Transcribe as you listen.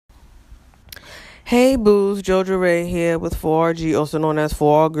Hey Booze, Jojo Ray here with 4RG, also known as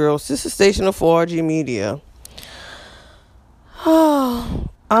 4R Girls, sister station of 4RG Media.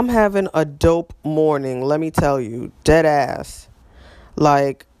 I'm having a dope morning, let me tell you, dead ass.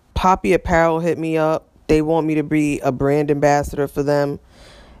 Like, Poppy Apparel hit me up. They want me to be a brand ambassador for them.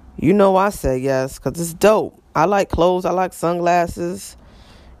 You know I say yes, because it's dope. I like clothes, I like sunglasses.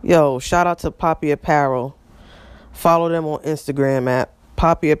 Yo, shout out to Poppy Apparel. Follow them on Instagram at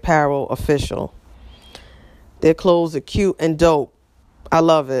Poppy Apparel Official. Their clothes are cute and dope. I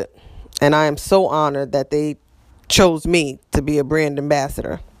love it. And I am so honored that they chose me to be a brand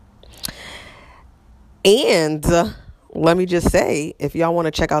ambassador. And let me just say, if y'all want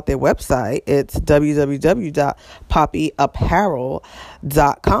to check out their website, it's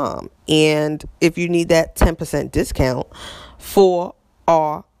www.poppyapparel.com. And if you need that 10% discount,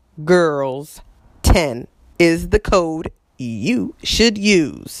 4R Girls 10 is the code you should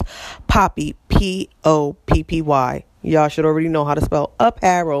use. Poppy, Poppy. Y'all should already know how to spell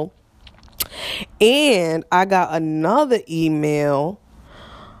apparel. And I got another email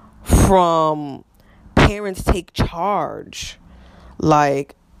from Parents Take Charge.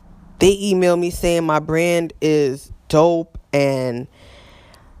 Like, they emailed me saying my brand is dope and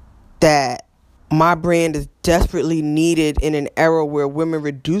that my brand is desperately needed in an era where women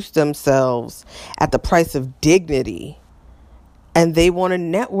reduce themselves at the price of dignity. And they want to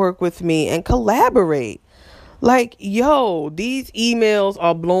network with me and collaborate. Like, yo, these emails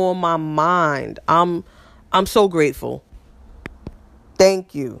are blowing my mind. I'm so grateful.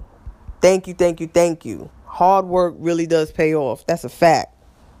 Thank you. Thank you. Hard work really does pay off. That's a fact.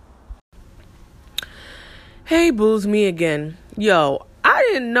 Hey, Booze, me again. Yo, I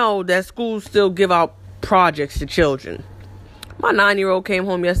didn't know that schools still give out projects to children. My 9-year-old came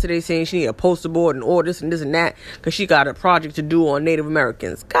home yesterday saying she needed a poster board and all this and this and that because she got a project to do on Native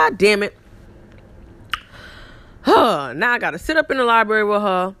Americans. God damn it. Now I got to sit up in the library with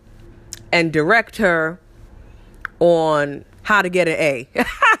her and direct her on how to get an A.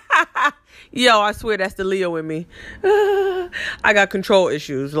 Yo, I swear that's the Leo in me. I got control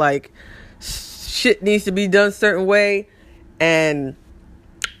issues. Like, shit needs to be done a certain way, and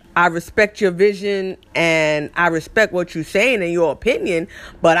I respect your vision and I respect what you're saying and your opinion,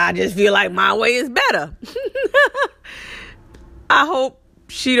 but I just feel like my way is better. I hope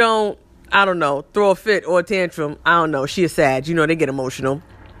she don't, throw a fit or a tantrum. I don't know. She is sad. You know, they get emotional.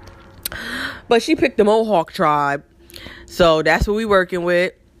 But she picked the Mohawk tribe. So that's what we working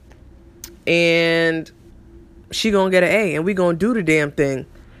with. And she gonna get an A and we gonna do the damn thing.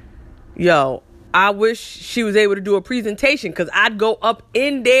 Yo, I wish she was able to do a presentation because I'd go up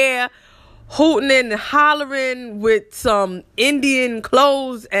in there hooting and hollering with some Indian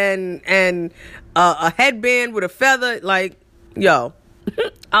clothes and a headband with a feather. Like, yo,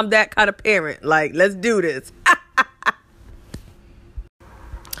 I'm that kind of parent. Like, let's do this.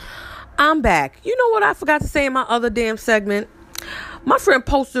 I'm back. You know what I forgot to say in my other damn segment? My friend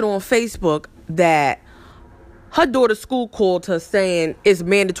posted on Facebook that her daughter's school called her saying it's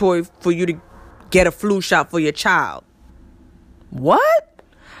mandatory for you to get a flu shot for your child. What?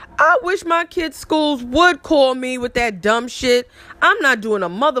 I wish my kids' schools would call me with that dumb shit. I'm not doing a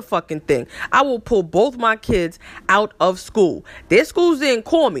motherfucking thing. I will pull both my kids out of school. Their schools didn't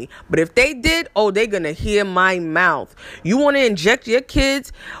call me, but if they did, they're gonna hear my mouth. You want to inject your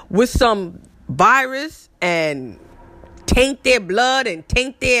kids with some virus and taint their blood and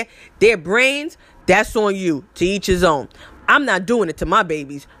taint their brains? That's on you. To each his own. I'm not doing it to my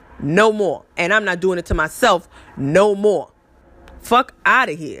babies no more. And I'm not doing it to myself no more. Fuck out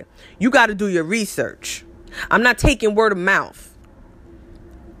of here. You got to do your research. I'm not taking word of mouth.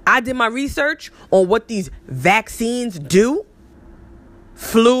 I did my research on what these vaccines do.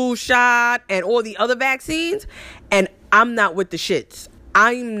 Flu shot and all the other vaccines. And I'm not with the shits.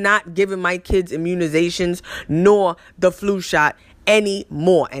 I'm not giving my kids immunizations nor the flu shot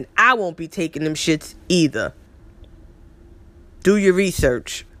anymore. And I won't be taking them shits either. Do your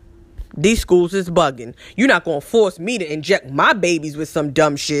research. These schools is bugging. You're not going to force me to inject my babies with some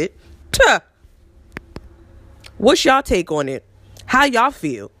dumb shit. Tuh. What's y'all take on it? How y'all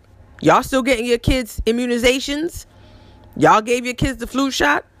feel? Y'all still getting your kids immunizations? Y'all gave your kids the flu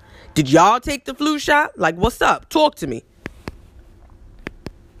shot? Did y'all take the flu shot? Like, what's up? Talk to me.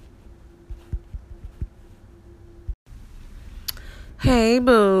 Hey,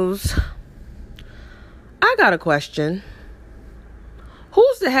 Booze. I got a question.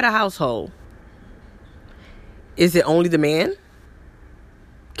 Who's the head of household? Is it only the man?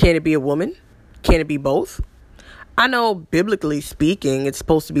 Can it be a woman? Can it be both? I know, biblically speaking, it's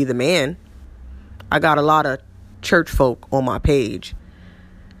supposed to be the man. I got a lot of church folk on my page.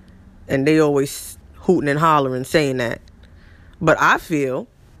 And they always hooting and hollering saying that. But I feel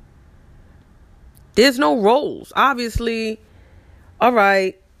there's no roles. Obviously, all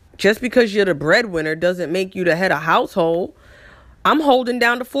right, just because you're the breadwinner doesn't make you the head of household. I'm holding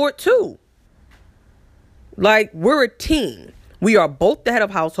down the fort too. Like, we're a team. We are both the head of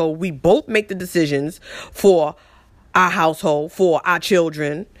household. We both make the decisions for our household, for our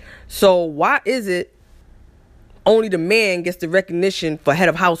children. So why is it only the man gets the recognition for head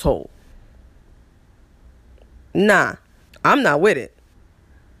of household? Nah, I'm not with it.